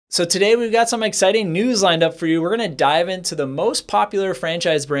So today we've got some exciting news lined up for you. We're going to dive into the most popular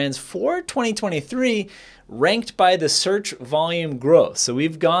franchise brands for 2023 ranked by the search volume growth. So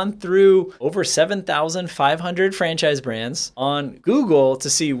we've gone through over 7,500 franchise brands on Google to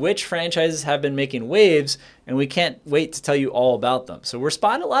see which franchises have been making waves, and we can't wait to tell you all about them. So we're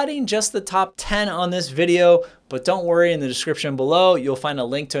spotlighting just the top 10 on this video, but don't worry, in the description below, you'll find a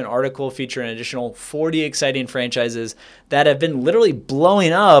link to an article featuring an additional 40 exciting franchises that have been literally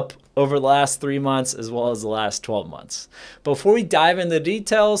blowing up over the last 3 months as well as the last 12 months. Before we dive into the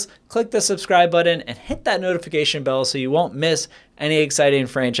details, click the subscribe button and hit that notification bell so you won't miss any exciting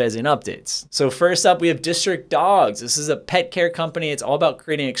franchising updates. So first up, we have District Dogs. This is a pet care company. It's all about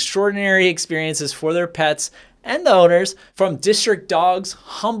creating extraordinary experiences for their pets and the owners. From District Dogs'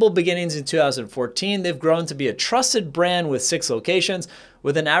 humble beginnings in 2014, they've grown to be a trusted brand with 6 locations,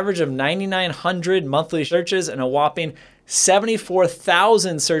 with an average of 9,900 monthly searches and a whopping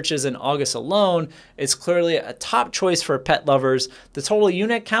 74,000 searches in August alone. It's clearly a top choice for pet lovers. The total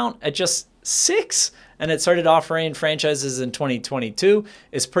unit count at just 6, and it started offering franchises in 2022,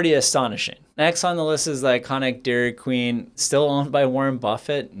 is pretty astonishing. Next on the list is the iconic Dairy Queen, still owned by Warren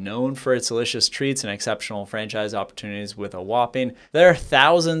Buffett, known for its delicious treats and exceptional franchise opportunities with a whopping. There are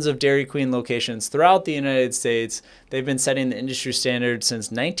thousands of Dairy Queen locations throughout the United States. They've been setting the industry standard since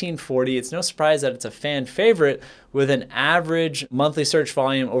 1940. It's no surprise that it's a fan favorite with an average monthly search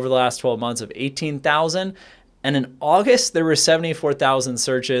volume over the last 12 months of 18,000. And in August, there were 74,000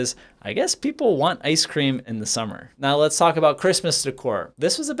 searches. I guess people want ice cream in the summer. Now let's talk about Christmas decor.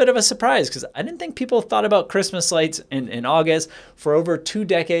 This was a bit of a surprise because I didn't think people thought about Christmas lights in August. For over 2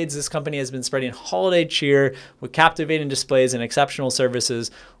 decades, this company has been spreading holiday cheer with captivating displays and exceptional services,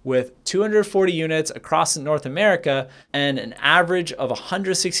 with 240 units across North America and an average of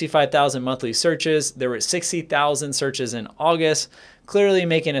 165,000 monthly searches. There were 60,000 searches in August, clearly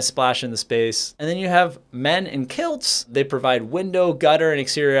making a splash in the space. And then you have In Kilts. They provide window, gutter, and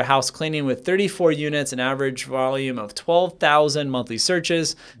exterior house cleaning with 34 units, an average volume of 12,000 monthly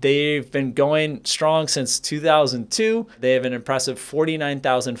searches. They've been going strong since 2002. They have an impressive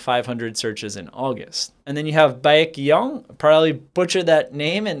 49,500 searches in August. And then you have Baekjeong, probably butchered that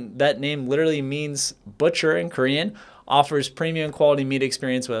name, and that name literally means butcher in Korean. Offers premium quality meat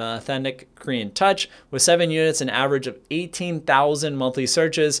experience with an authentic Korean touch, with 7 units, an average of 18,000 monthly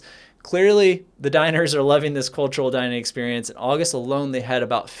searches. Clearly, the diners are loving this cultural dining experience. In August alone, they had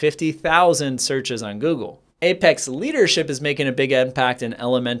about 50,000 searches on Google. Apex Leadership is making a big impact in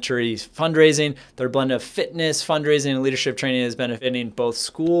elementary fundraising. Their blend of fitness, fundraising, and leadership training is benefiting both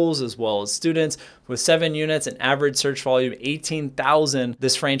schools as well as students. With 7 units and average search volume 18,000,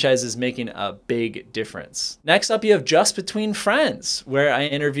 this franchise is making a big difference. Next up, you have Just Between Friends, where I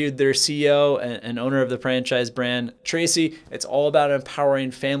interviewed their CEO and owner of the franchise brand, Tracy. It's all about empowering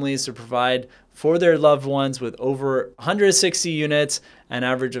families to provide for their loved ones, with over 160 units, an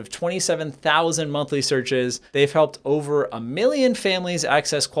average of 27,000 monthly searches. They've helped over 1 million families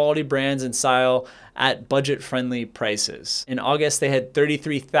access quality brands and style at budget-friendly prices. In August, they had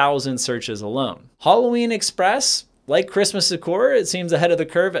 33,000 searches alone. Halloween Express, like Christmas decor, it seems ahead of the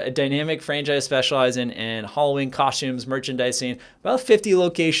curve. A dynamic franchise specializing in Halloween costumes, merchandising, about 50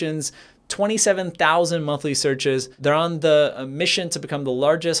 locations, 27,000 monthly searches. They're on the mission to become the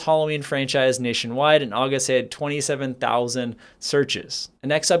largest Halloween franchise nationwide. In August, they had 27,000 searches. And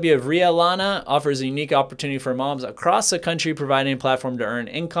next up, you have Rhea Lana, offers a unique opportunity for moms across the country, providing a platform to earn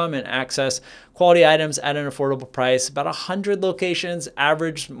income and access quality items at an affordable price. About 100 locations,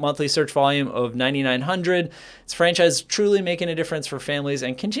 average monthly search volume of 9,900. This franchise is truly making a difference for families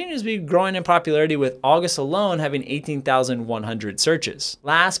and continues to be growing in popularity, with August alone having 18,100 searches.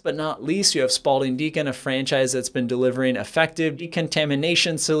 Last but not least, you have Spaulding Decon, a franchise that's been delivering effective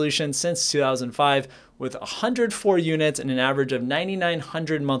decontamination solutions since 2005. With 104 units and an average of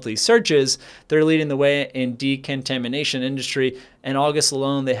 9,900 monthly searches, they're leading the way in decontamination industry. In August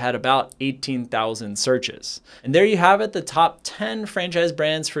alone, they had about 18,000 searches. And there you have it, the top 10 franchise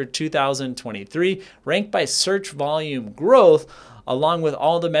brands for 2023, ranked by search volume growth, along with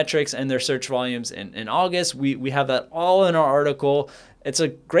all the metrics and their search volumes in August. We have that all in our article. It's a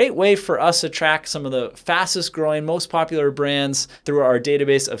great way for us to track some of the fastest growing, most popular brands through our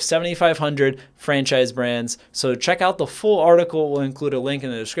database of 7,500 franchise brands. So check out the full article. We'll include a link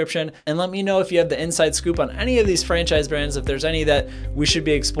in the description. And let me know if you have the inside scoop on any of these franchise brands. If there's any that we should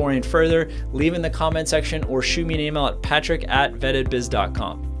be exploring further, leave in the comment section or shoot me an email at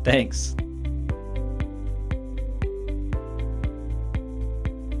patrick@vettedbiz.com. Thanks.